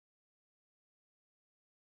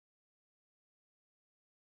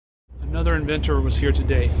Another inventor was here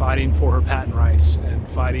today fighting for her patent rights and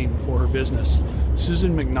fighting for her business.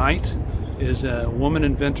 Susan McKnight is a woman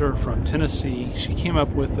inventor from Tennessee. She came up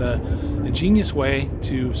with an ingenious way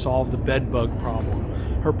to solve the bed bug problem.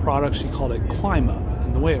 Her product, she called it CLIMBUP,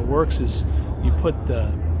 and the way it works is you put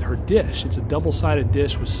her dish, it's a double-sided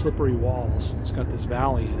dish with slippery walls. It's got this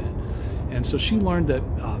valley in it. And so she learned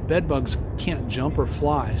that bed bugs can't jump or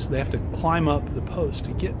fly, so they have to climb up the post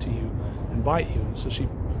to get to you and bite you. And so she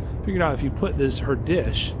figured out if you put her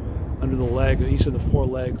dish under the leg, each of the four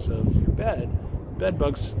legs of your bed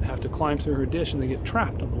bugs have to climb through her dish and they get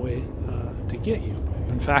trapped on the way to get you.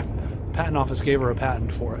 In fact, the patent office gave her a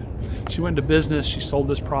patent for it. She went into business, she sold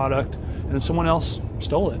this product, and then someone else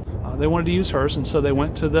stole it. They wanted to use hers, and so they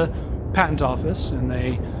went to the patent office and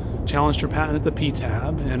they challenged her patent at the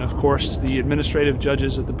PTAB, and of course the administrative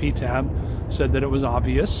judges at the PTAB said that it was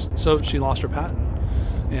obvious, so she lost her patent.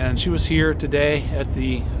 And she was here today at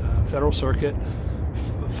the Federal Circuit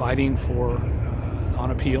fighting for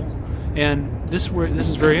on appeal. And this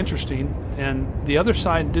is very interesting, and the other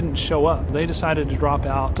side didn't show up. They decided to drop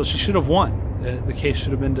out, so she should have won. The case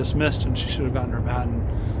should have been dismissed and she should have gotten her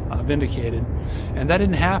patent vindicated. And that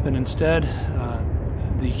didn't happen. Instead,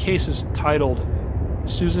 the case is titled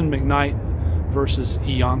Susan McKnight versus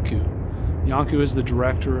Iancu. Iancu is the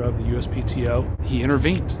director of the USPTO. He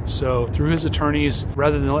intervened. So through his attorneys,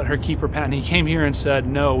 rather than let her keep her patent, he came here and said,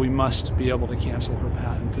 no, we must be able to cancel her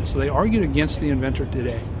patent. And so they argued against the inventor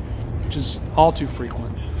today, which is all too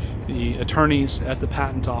frequent. The attorneys at the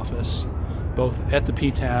patent office, both at the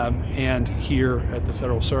PTAB and here at the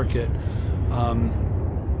Federal Circuit,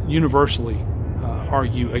 universally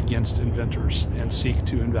argue against inventors and seek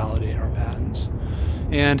to invalidate our patents.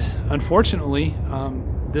 And unfortunately,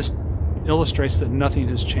 this illustrates that nothing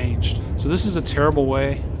has changed. So this is a terrible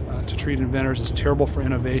way to treat inventors. It's terrible for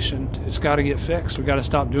innovation. It's got to get fixed. We've got to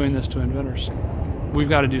stop doing this to inventors. We've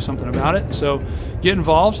got to do something about it. So get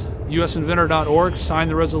involved, usinventor.org, sign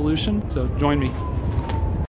the resolution. So join me.